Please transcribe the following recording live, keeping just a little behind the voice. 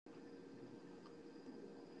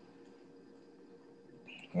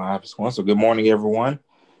Live as one. So good morning, everyone.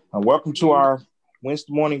 Welcome to our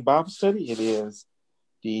Wednesday morning Bible study. It is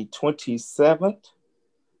the 27th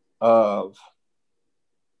of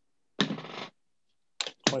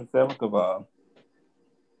 27th of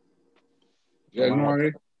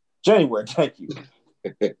January. January. Thank you.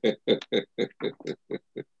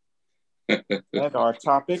 And our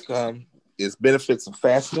topic is benefits of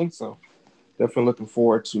fasting. So definitely looking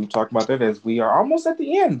forward to talking about that as we are almost at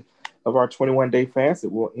the end of our 21-day fast.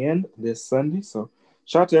 It will end this Sunday. So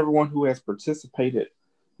shout out to everyone who has participated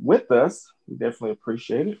with us. We definitely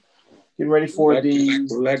appreciate it. Getting ready for the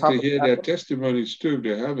Would like to topic. hear their testimonies too, if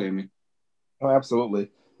they have any. Oh, absolutely.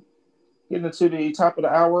 Getting into the top of the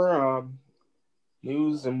hour,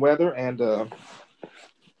 news and weather, and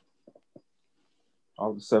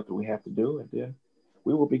all the stuff that we have to do, and then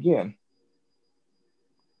we will begin.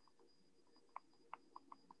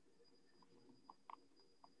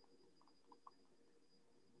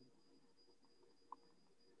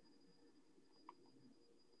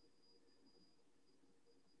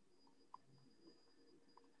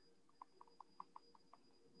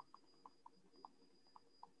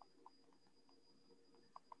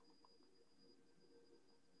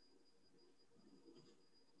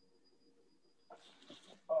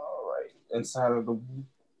 All right. Inside of the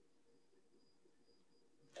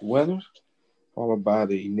weather, followed by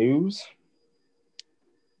the news.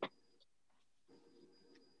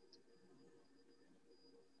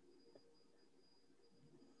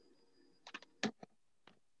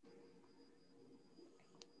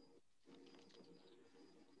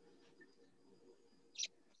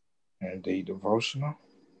 And the devotional.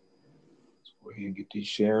 Let's go ahead and get these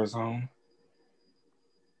shares on.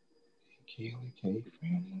 Kelly K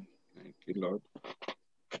family. Thank you, Lord.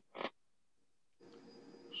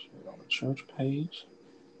 Share it on the church page.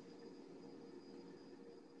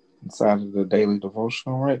 Inside of the daily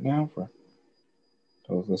devotional right now for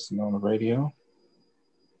those listening on the radio.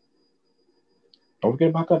 Don't forget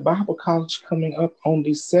about that Bible college coming up on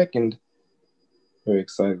the 2nd. Very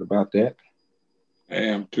excited about that. I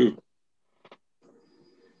am too.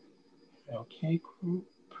 LK group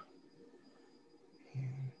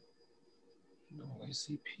and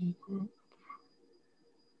ACP group.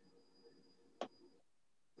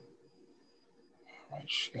 All right,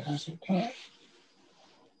 shares are done.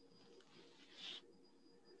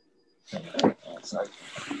 As I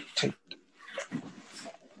take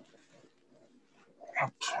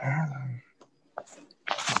out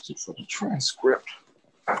for the transcript.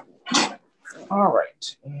 All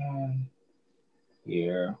right, and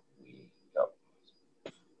here we go.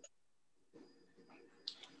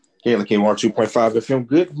 KLK 102.5 FM.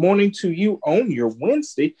 Good morning to you on your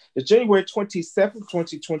Wednesday. It's January 27th,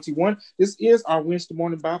 2021. This is our Wednesday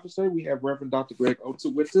morning Bible study. We have Reverend Dr. Greg Ota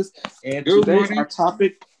with us. And Good today's morning. our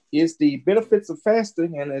topic is the benefits of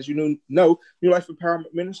fasting. And as you know, New Life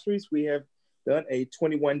Empowerment Ministries, we have done a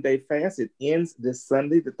 21-day fast. It ends this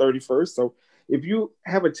Sunday, the 31st. So if you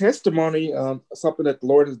have a testimony, something that the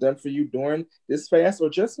Lord has done for you during this fast or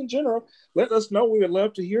just in general, let us know. We would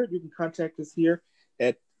love to hear it. You can contact us here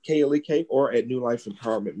at KLEK or at New Life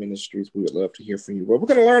Empowerment Ministries. We would love to hear from you. Well, we're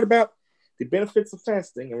going to learn about the benefits of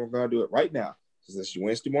fasting, and we're going to do it right now. This is your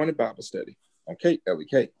Wednesday morning Bible study on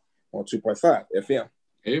KLEK on 2.5 FM.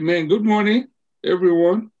 Amen. Good morning,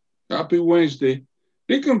 everyone. Happy Wednesday.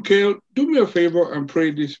 Deacon Kale, do me a favor and pray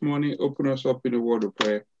this morning. Open us up in a word of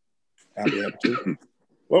prayer. I'll be happy to.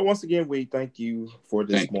 Well, once again, we thank you for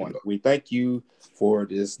this morning. We thank you for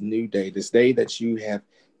this new day, this day that you have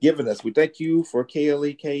given us. We thank you for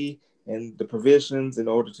KLEK and the provisions in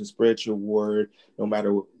order to spread your word, no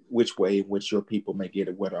matter which way in which your people may get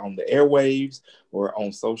it, whether on the airwaves or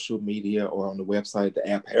on social media or on the website, the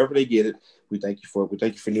app, however they get it. We thank you for it. We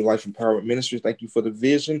thank you for New Life Empowerment Ministries. Thank you for the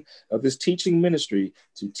vision of this teaching ministry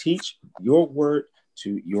to teach your word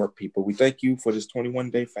to your people. We thank you for this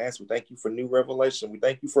 21-day fast. We thank you for new revelation. We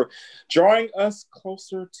thank you for drawing us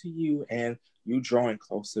closer to you and you drawing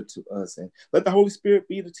closer to us. And let the Holy Spirit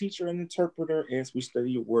be the teacher and interpreter as we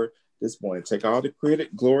study your word this morning. Take all the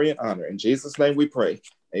credit, glory, and honor. In Jesus' name we pray.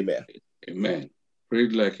 Amen. Amen.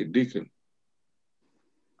 Prayed like a deacon.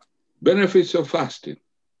 Benefits of fasting.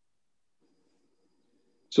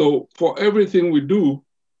 So for everything we do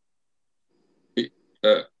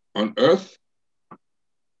on earth,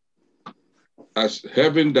 as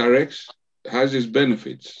heaven directs, has its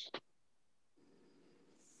benefits.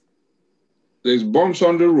 There's bumps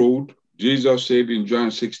on the road. Jesus said in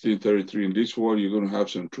John 16:33, in this world you're going to have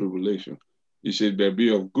some tribulation. He said, but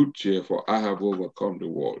be of good cheer, for I have overcome the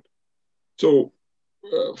world. So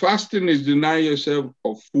fasting is denying yourself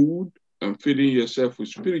of food and feeding yourself with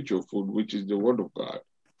spiritual food, which is the word of God.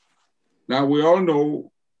 Now, we all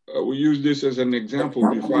know, we use this as an example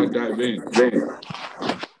before I dive in.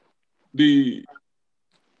 The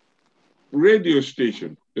radio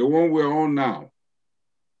station, the one we're on now,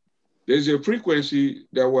 there's a frequency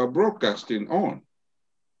that we're broadcasting on.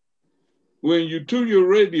 When you tune your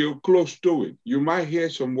radio close to it, you might hear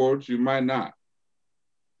some words, you might not.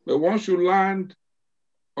 But once you land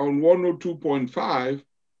on 102.5,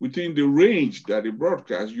 within the range that it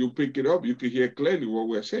broadcasts, you pick it up, you can hear clearly what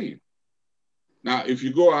we're saying. Now, if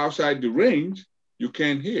you go outside the range, you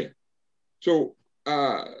can't hear. So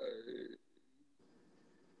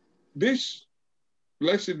this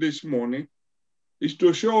lesson this morning is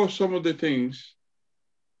to show us some of the things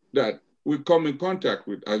that we come in contact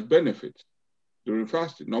with as benefits during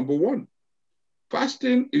fasting. Number one,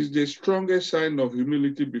 fasting is the strongest sign of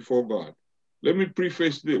humility before God. Let me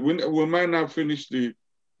preface this. We might not finish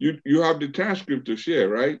you have the transcript to share,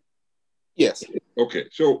 right? Yes. Okay.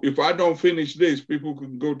 So if I don't finish this, people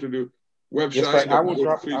can go to the website. Yes, right. I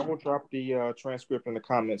will drop the transcript in the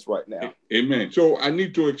comments right now. Amen. So I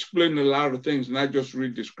need to explain a lot of things, not just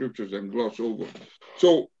read the scriptures and gloss over.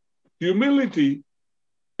 So humility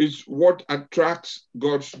is what attracts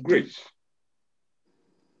God's grace.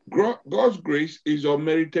 God's grace is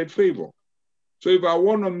unmerited favor. So if I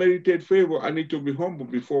want unmerited favor, I need to be humble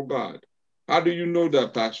before God. How do you know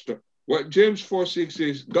that, Pastor? Well, James 4:6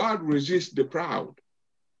 says, God resists the proud.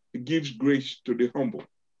 He gives grace to the humble.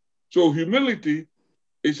 So humility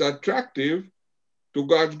is attractive to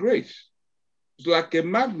God's grace. It's like a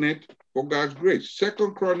magnet for God's grace.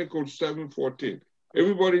 2 Chronicles 7:14.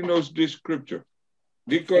 Everybody knows this scripture.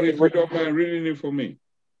 Deacon, if you don't mind reading it for me.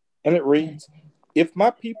 And it reads, if my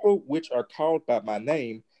people which are called by my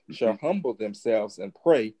name shall humble themselves and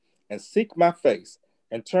pray and seek my face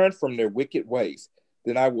and turn from their wicked ways,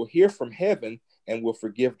 then I will hear from heaven and will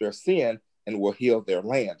forgive their sin and will heal their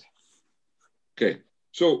land. Okay.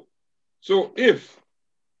 So if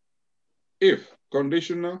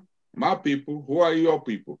conditional, my people, who are your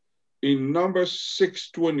people? In Numbers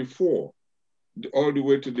 6:24, all the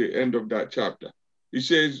way to the end of that chapter, it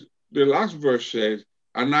says, the last verse says,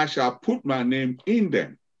 and I shall put my name in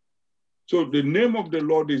them. So the name of the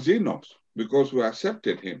Lord is in us because we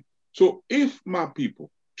accepted him. So if my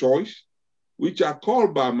people, choice, which are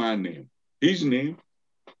called by my name, his name,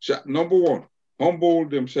 shall, number one, humble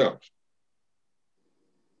themselves.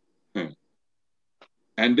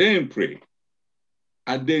 And then pray.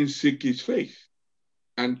 And then seek his face.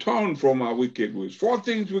 And turn from our wicked ways. 4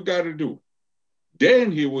 things we got to do.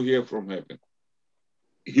 Then he will hear from heaven.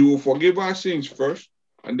 He will forgive our sins first,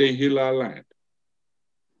 and then heal our land.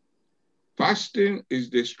 Fasting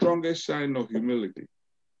is the strongest sign of humility.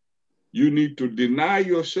 You need to deny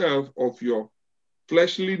yourself of your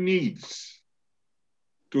fleshly needs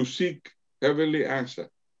to seek heavenly answer.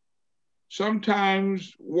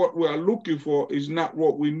 Sometimes what we are looking for is not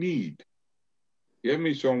what we need. Hear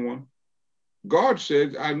me, someone? God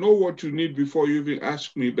says, I know what you need before you even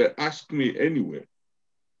ask me, but ask me anyway.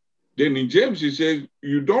 Then in James, he says,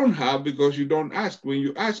 you don't have because you don't ask. When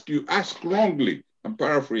you ask wrongly. I'm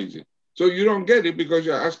paraphrasing. So you don't get it because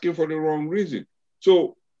you're asking for the wrong reason.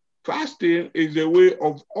 So fasting is a way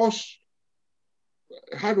of us,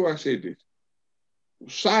 how do I say this?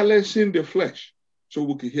 Silencing the flesh so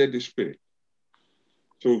we can hear the spirit.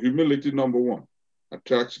 So humility, number 1,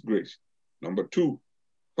 attracts grace. Number 2,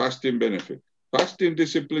 fasting benefit. Fasting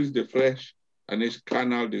disciplines the flesh and its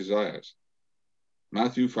carnal desires.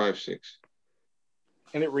 Matthew 5:6.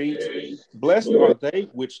 And it reads, blessed are they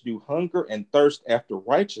which do hunger and thirst after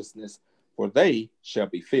righteousness, for they shall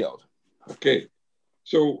be filled. Okay,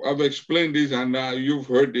 so I've explained this and you've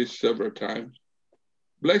heard this several times.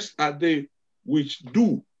 Blessed are they which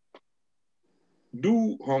do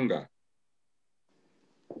hunger.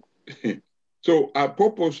 So I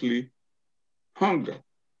purposely hunger.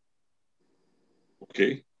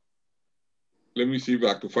 Okay, let me see if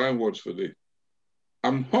I can find words for this.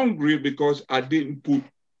 I'm hungry because I didn't put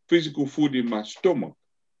physical food in my stomach.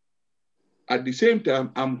 At the same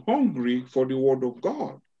time, I'm hungry for the word of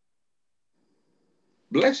God.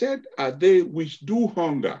 Blessed are they which do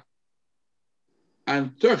hunger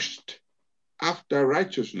and thirst after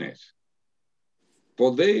righteousness,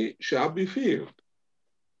 for they shall be filled.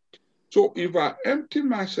 So if I empty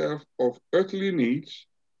myself of earthly needs,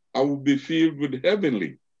 I will be filled with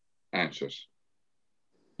heavenly answers.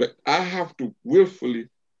 But I have to willfully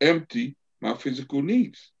empty my physical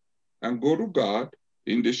needs and go to God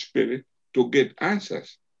in the spirit to get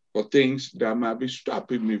answers for things that might be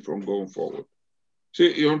stopping me from going forward.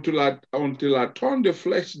 See, until I turn the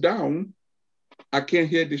flesh down, I can't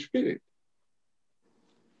hear the spirit.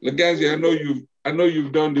 Legazi, I know I know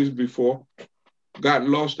you've done this before. Got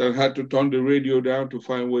lost and had to turn the radio down to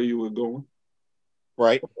find where you were going.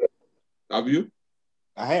 Right. Have you?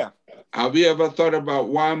 I have. Have you ever thought about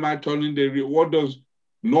why am I turning the radio? What does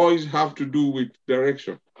noise have to do with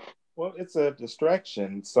direction? Well, it's a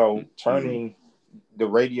distraction. So turning the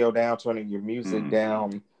radio down, turning your music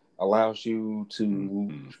down allows you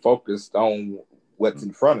to focus on what's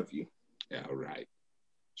in front of you. Yeah, right.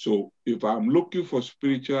 So if I'm looking for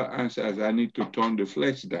spiritual answers, I need to turn the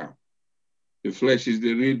flesh down. The flesh is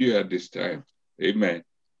the radio at this time. Amen.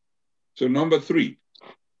 So number 3,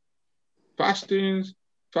 fasting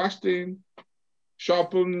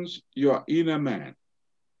sharpens your inner man.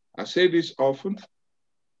 I say this often.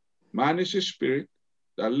 Man is a spirit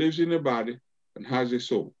that lives in a body and has a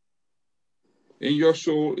soul. In your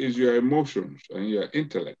soul is your emotions and your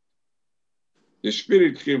intellect. The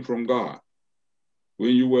spirit came from God.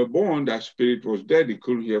 When you were born, that spirit was dead. It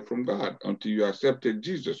couldn't hear from God until you accepted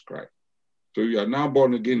Jesus Christ. So you are now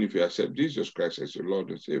born again if you accept Jesus Christ as your Lord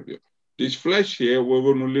and Savior. This flesh here, we're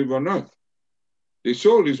going to live on earth. The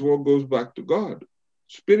soul is what goes back to God.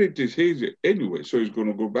 Spirit is his anyway, so it's going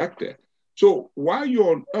to go back there. So while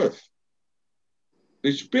you're on earth,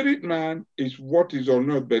 the spirit man is what is on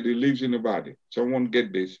earth, but it lives in a body. Someone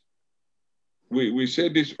get this? We say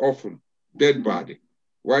this often, dead body.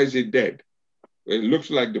 Why is it dead? It looks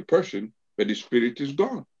like the person, but the spirit is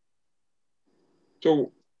gone.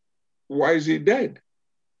 So why is he dead?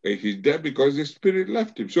 He's dead because the spirit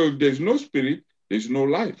left him. So if there's no spirit, there's no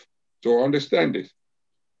life. So understand this.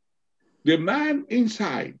 The man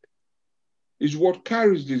inside is what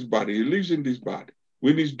carries this body. He lives in this body.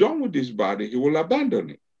 When he's done with this body, he will abandon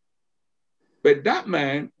it. But that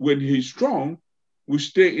man, when he's strong, will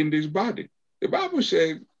stay in this body. The Bible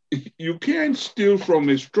says you can't steal from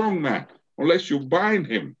a strong man unless you bind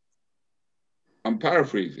him. I'm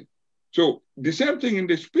paraphrasing. So the same thing in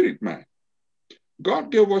the spirit man.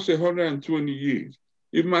 God gave us 120 years.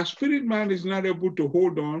 If my spirit man is not able to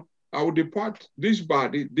hold on, I will depart this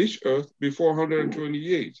body, this earth, before 120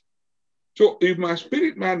 years. So if my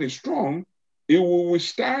spirit man is strong, it will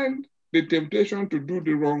withstand the temptation to do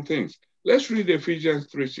the wrong things. Let's read Ephesians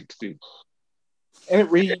 3:16. And it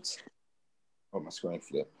reads, my screen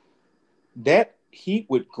flipped, that he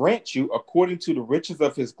would grant you, according to the riches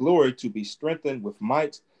of his glory, to be strengthened with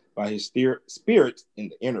might by his spirit in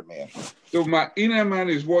the inner man. So my inner man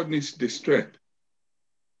is what needs the strength.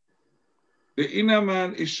 The inner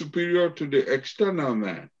man is superior to the external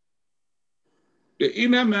man. The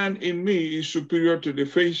inner man in me is superior to the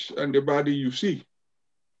face and the body you see.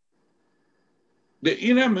 The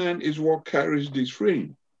inner man is what carries this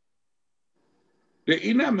frame. The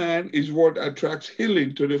inner man is what attracts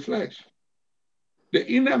healing to the flesh. The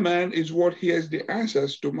inner man is what hears the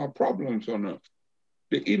answers to my problems on earth.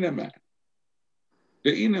 The inner man.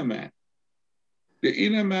 The inner man. The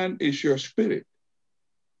inner man is your spirit.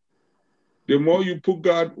 The more you put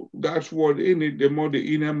God's word in it, the more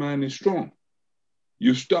the inner man is strong.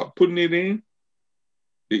 You stop putting it in,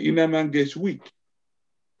 the inner man gets weak.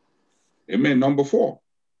 Amen. Number 4,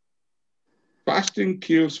 fasting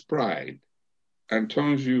kills pride and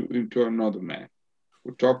turns you into another man.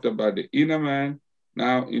 We talked about the inner man,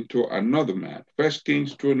 now into another man. 1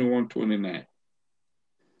 Kings 21:29.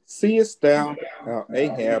 Seest thou how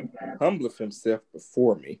Ahab humbleth himself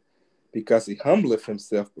before me? Because he humbleth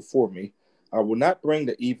himself before me, I will not bring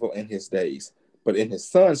the evil in his days, but in his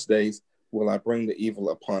son's days will I bring the evil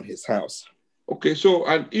upon his house. Okay, so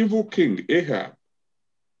an evil king, Ahab,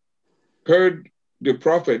 heard the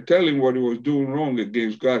prophet telling what he was doing wrong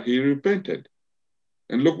against God. He repented.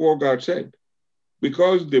 And look what God said.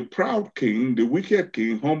 Because the proud king, the wicked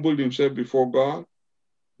king, humbled himself before God,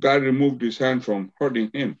 God removed his hand from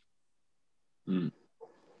hurting him.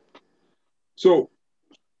 So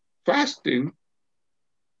fasting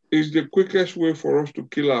is the quickest way for us to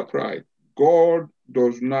kill our pride. God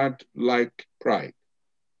does not like pride.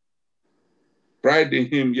 Pride in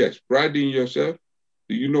him, yes. Pride in yourself.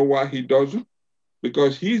 Do you know why he doesn't?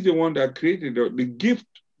 Because he's the one that created the gift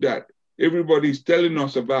that everybody is telling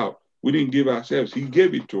us about. We didn't give ourselves. He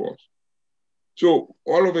gave it to us. So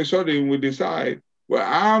all of a sudden we decide, well,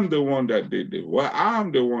 I'm the one that did it. Well,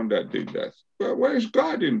 I'm the one that did that. Well, where is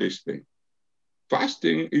God in this thing?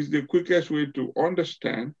 Fasting is the quickest way to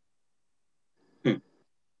understand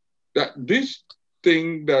that this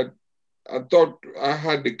thing that I thought I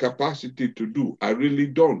had the capacity to do, I really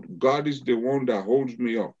don't. God is the one that holds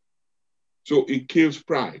me up. So it kills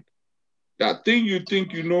pride. That thing you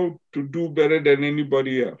think you know to do better than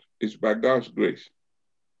anybody else is by God's grace.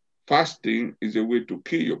 Fasting is a way to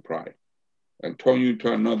kill your pride and turn you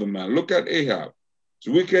into another man. Look at Ahab.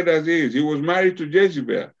 As wicked as he was married to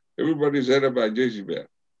Jezebel. Everybody's heard about Jezebel.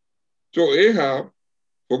 So Ahab,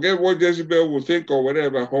 forget what Jezebel will think or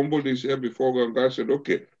whatever, humbled himself before God. God said,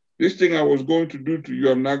 okay, this thing I was going to do to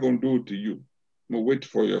you, I'm not going to do it to you. I'm going to wait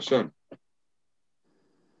for your son.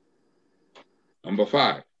 Number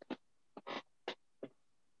 5.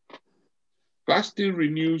 Fasting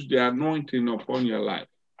renews the anointing upon your life.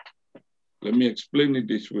 Let me explain it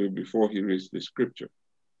this way before he reads the scripture.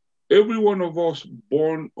 Every one of us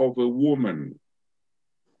born of a woman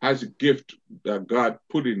has a gift that God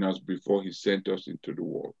put in us before he sent us into the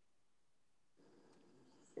world.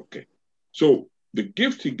 Okay. So the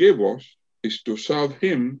gift he gave us is to serve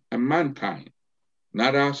him and mankind,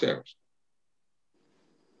 not ourselves.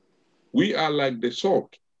 We are like the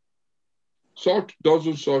salt. Salt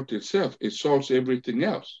doesn't salt itself, it salts everything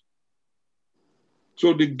else.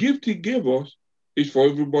 So the gift he gave us is for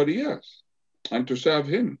everybody else and to serve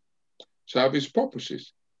him, serve his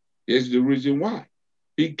purposes. Here's the reason why.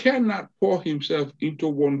 He cannot pour himself into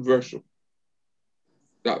one vessel.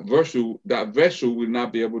 That vessel will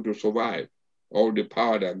not be able to survive all the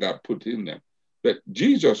power that God put in them. But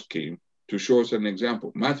Jesus came to show us an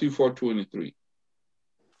example. Matthew 4:23.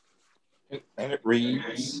 And it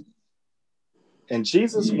reads, and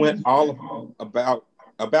Jesus went all about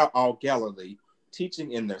all Galilee,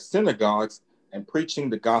 teaching in their synagogues and preaching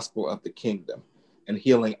the gospel of the kingdom, and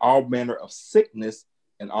healing all manner of sickness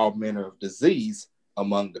and all manner of disease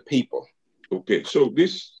among the people. Okay, so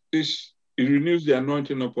this it renews the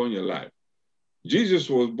anointing upon your life. Jesus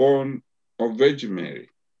was born of Virgin Mary.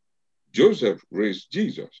 Joseph raised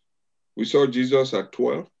Jesus. We saw Jesus at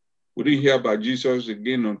 12. We didn't hear about Jesus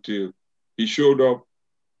again until he showed up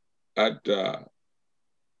at,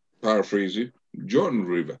 paraphrasing, Jordan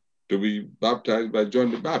River to be baptized by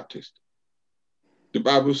John the Baptist. The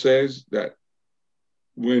Bible says that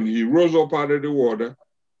when he rose up out of the water,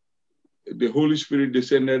 the Holy Spirit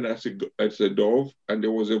descended as a dove, and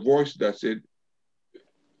there was a voice that said,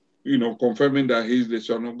 confirming that he's the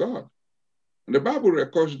Son of God. And the Bible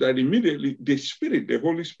records that immediately the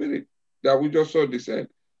Holy Spirit that we just saw descend,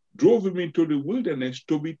 drove him into the wilderness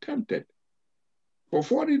to be tempted. For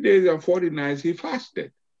 40 days and 40 nights, he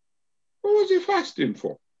fasted. What was he fasting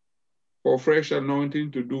for? For fresh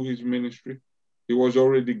anointing to do his ministry. He was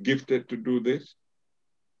already gifted to do this.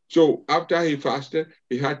 So after he fasted,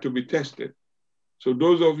 he had to be tested. So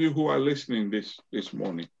those of you who are listening this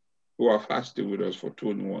morning, who are fasting with us for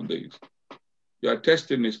 21 days, your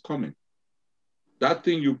testing is coming. That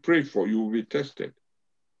thing you pray for, you will be tested.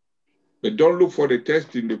 But don't look for the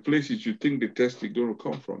test in the places you think the test is going to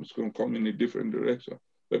come from. It's going to come in a different direction.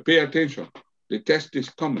 But pay attention. The test is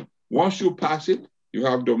coming. Once you pass it, you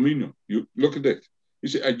have dominion. You look at this. You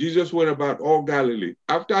see, Jesus went about all Galilee.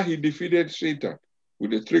 After he defeated Satan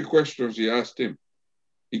with the 3 questions he asked him,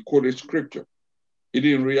 he quoted scripture. He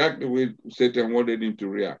didn't react the way Satan wanted him to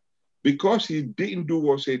react. Because he didn't do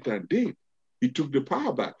what Satan did, he took the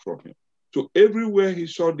power back from him. So everywhere he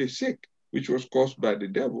saw the sick, which was caused by the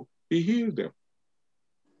devil, he healed them.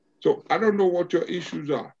 So I don't know what your issues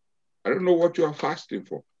are. I don't know what you are fasting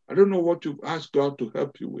for. I don't know what you've asked God to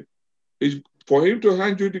help you with. It's for him to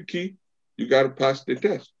hand you the key, you got to pass the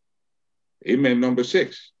test. Amen. Number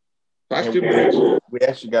 6. Fasting breaks. We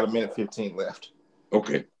actually got 1:15 left.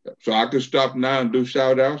 Okay. So I can stop now and do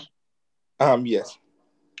shout outs? Yes.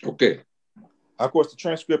 Okay. Of course, the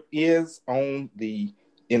transcript is in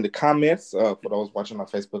the comments for those watching on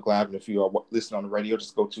Facebook Live. And if you are listening on the radio,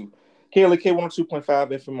 just go to KLEK 102.5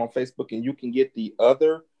 FM on Facebook, and you can get the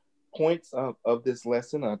other points of this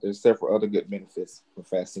lesson. There's several other good benefits for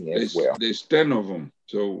fasting as well. There's 10 of them,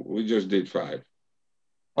 so we just did 5.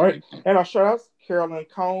 All right. And our shout outs: Carolyn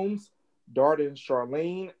Combs, Darden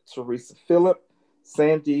Charlene, Teresa Phillip,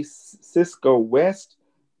 Sandy Cisco West,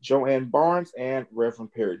 Joanne Barnes, and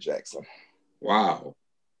Reverend Perry Jackson. Wow.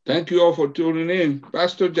 Thank you all for tuning in.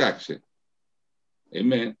 Pastor Jackson.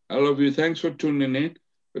 Amen. I love you. Thanks for tuning in.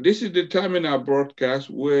 But this is the time in our broadcast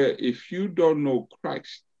where if you don't know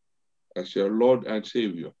Christ as your Lord and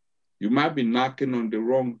Savior, you might be knocking on the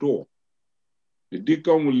wrong door. The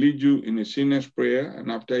deacon will lead you in a sinner's prayer,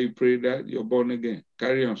 and after you pray that, you're born again.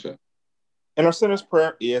 Carry on, sir. And our sinner's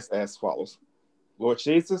prayer is as follows. Lord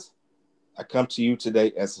Jesus, I come to you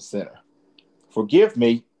today as a sinner. Forgive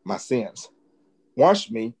me my sins.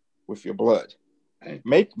 Wash me with your blood.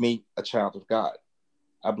 Make me a child of God.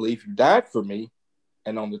 I believe you died for me,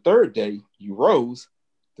 and on the 3rd day you rose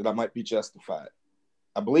that I might be justified.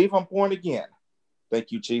 I believe I'm born again.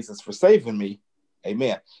 Thank you, Jesus, for saving me.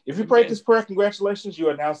 Amen. If you prayed this prayer, congratulations. You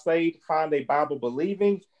are now saved. Find a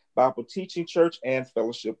Bible-believing, Bible-teaching church and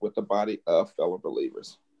fellowship with the body of fellow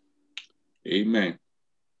believers. Amen.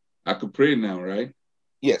 I could pray now, right?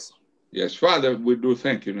 Yes. Yes, Father, we do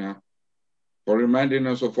thank you now for reminding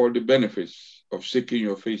us of all the benefits of seeking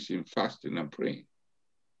your face in fasting and praying.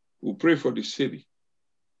 We pray for the city,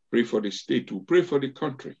 pray for the state, we pray for the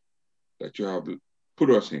country that you have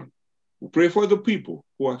put us in. We pray for the people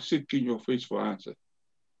who are seeking your face for answers.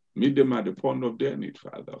 Meet them at the point of their need,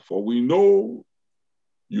 Father, for we know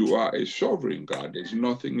you are a sovereign God. There's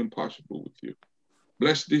nothing impossible with you.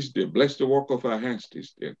 Bless this day, bless the work of our hands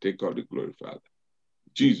this day, and take all the glory, Father.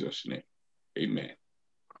 In Jesus' name, amen.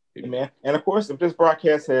 Amen. And of course, if this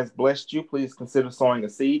broadcast has blessed you, please consider sowing a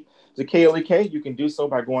seed to KLEK. You can do so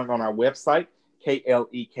by going on our website,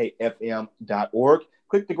 klekfm.org.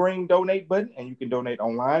 Click the green donate button and you can donate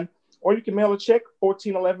online. Or you can mail a check,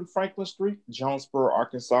 1411 Franklin Street, Jonesboro,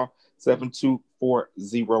 Arkansas,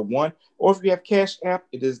 72401. Or if you have Cash App,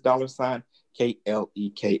 it is $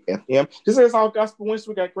 KLEKFM. This is All Gospel Wednesday.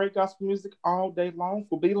 We got great gospel music all day long.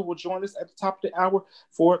 Fubila will join us at the top of the hour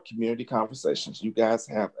for community conversations. You guys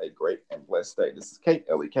have a great and blessed day. This is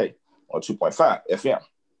KLEK on 2.5 FM.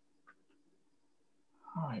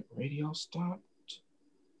 All right, radio stopped.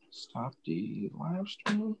 Stop the live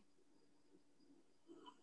stream.